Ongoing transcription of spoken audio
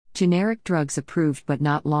Generic drugs approved but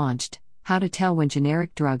not launched. How to tell when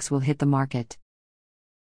generic drugs will hit the market.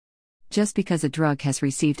 Just because a drug has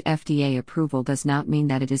received FDA approval does not mean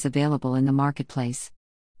that it is available in the marketplace.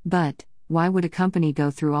 But, why would a company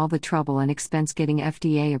go through all the trouble and expense getting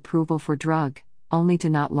FDA approval for drug, only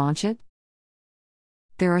to not launch it?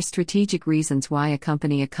 There are strategic reasons why a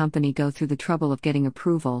company go through the trouble of getting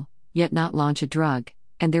approval, yet not launch a drug,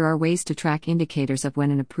 and there are ways to track indicators of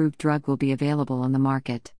when an approved drug will be available on the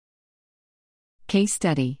market. Case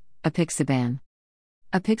study: Apixaban.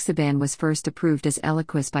 Apixaban was first approved as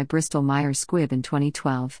Eliquis by Bristol Myers Squibb in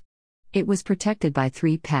 2012. It was protected by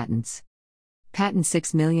 3 patents. Patent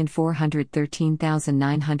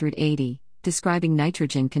 6,413,980, describing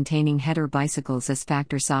nitrogen-containing heterobicycles as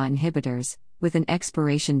factor SA inhibitors, with an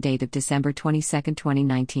expiration date of December 22,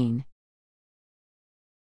 2019.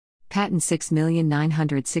 Patent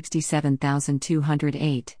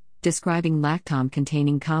 6,967,208, describing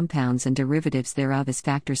lactam-containing compounds and derivatives thereof as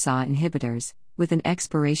factor SA inhibitors, with an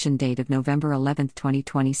expiration date of November 11,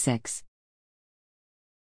 2026.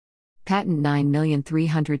 Patent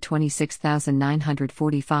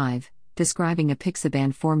 9,326,945, describing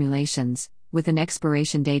Apixaban formulations, with an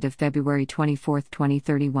expiration date of February 24,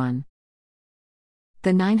 2031.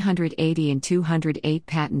 The 980 and 208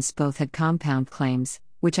 patents both had compound claims,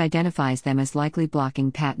 which identifies them as likely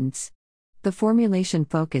blocking patents. The formulation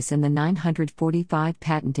focus in the 945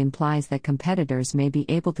 patent implies that competitors may be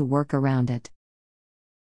able to work around it.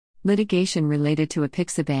 Litigation related to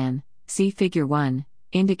Apixaban, see Figure 1,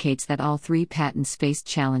 indicates that all 3 patents faced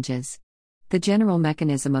challenges. The general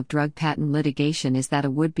mechanism of drug patent litigation is that a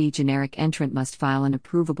would-be generic entrant must file an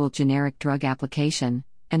approvable generic drug application,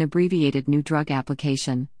 an abbreviated new drug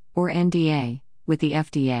application, or NDA, with the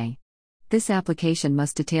FDA. This application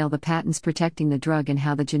must detail the patents protecting the drug and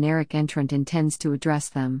how the generic entrant intends to address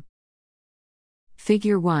them.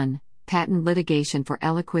 Figure 1, Patent litigation for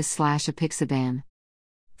Eliquis/Apixaban.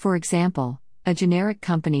 For example, a generic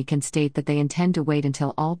company can state that they intend to wait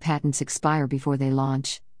until all patents expire before they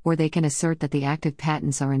launch, or they can assert that the active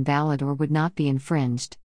patents are invalid or would not be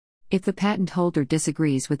infringed. If the patent holder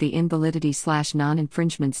disagrees with the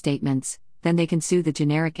invalidity/non-infringement statements, then they can sue the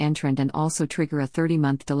generic entrant and also trigger a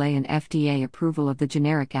 30-month delay in FDA approval of the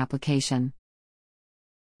generic application.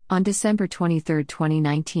 On December 23,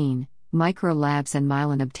 2019, Micro Labs and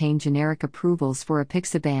Mylan obtained generic approvals for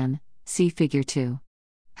Apixaban, see Figure 2.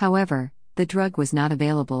 However, the drug was not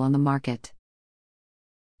available on the market.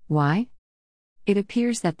 Why? It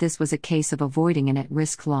appears that this was a case of avoiding an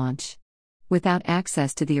at-risk launch. Without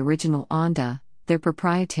access to the original ANDA, their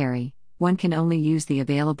proprietary, one can only use the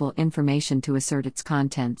available information to assert its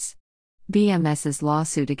contents. BMS's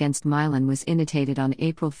lawsuit against Mylan was initiated on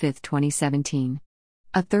April 5, 2017.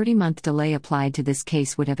 A 30-month delay applied to this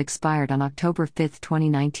case would have expired on October 5,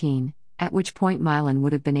 2019, at which point Mylan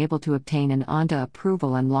would have been able to obtain an ANDA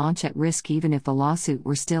approval and launch at risk even if the lawsuit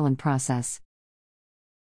were still in process.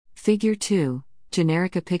 Figure 2,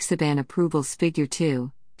 Generic Apixaban Approvals. Figure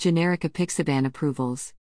 2, Generic Apixaban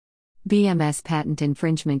Approvals. BMS patent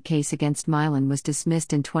infringement case against Mylan was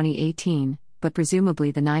dismissed in 2018, but presumably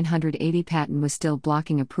the 980 patent was still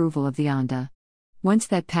blocking approval of the ANDA. Once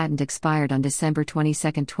that patent expired on December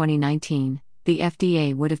 22, 2019, the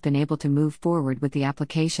FDA would have been able to move forward with the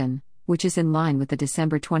application, which is in line with the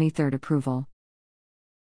December 23 approval.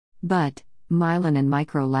 But, Mylan and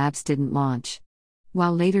Micro Labs didn't launch.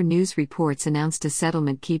 While later news reports announced a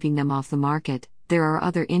settlement keeping them off the market, there are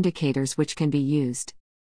other indicators which can be used.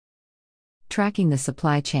 Tracking the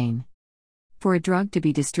supply chain. For a drug to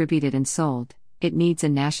be distributed and sold, it needs a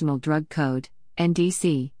National Drug Code,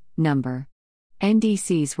 NDC, number.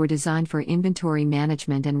 NDCs were designed for inventory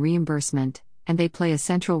management and reimbursement, and they play a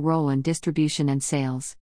central role in distribution and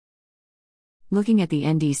sales. Looking at the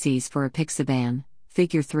NDCs for Apixaban,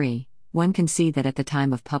 Figure 3, one can see that at the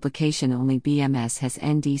time of publication only BMS has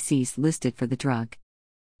NDCs listed for the drug.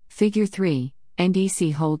 Figure 3,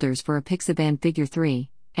 NDC holders for Apixaban. Figure 3,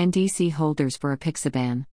 NDC holders for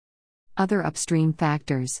Apixaban. Other upstream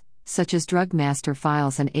factors, such as drug master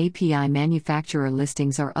files and API manufacturer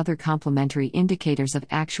listings, are other complementary indicators of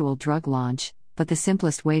actual drug launch, but the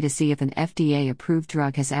simplest way to see if an FDA-approved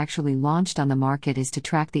drug has actually launched on the market is to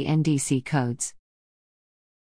track the NDC codes.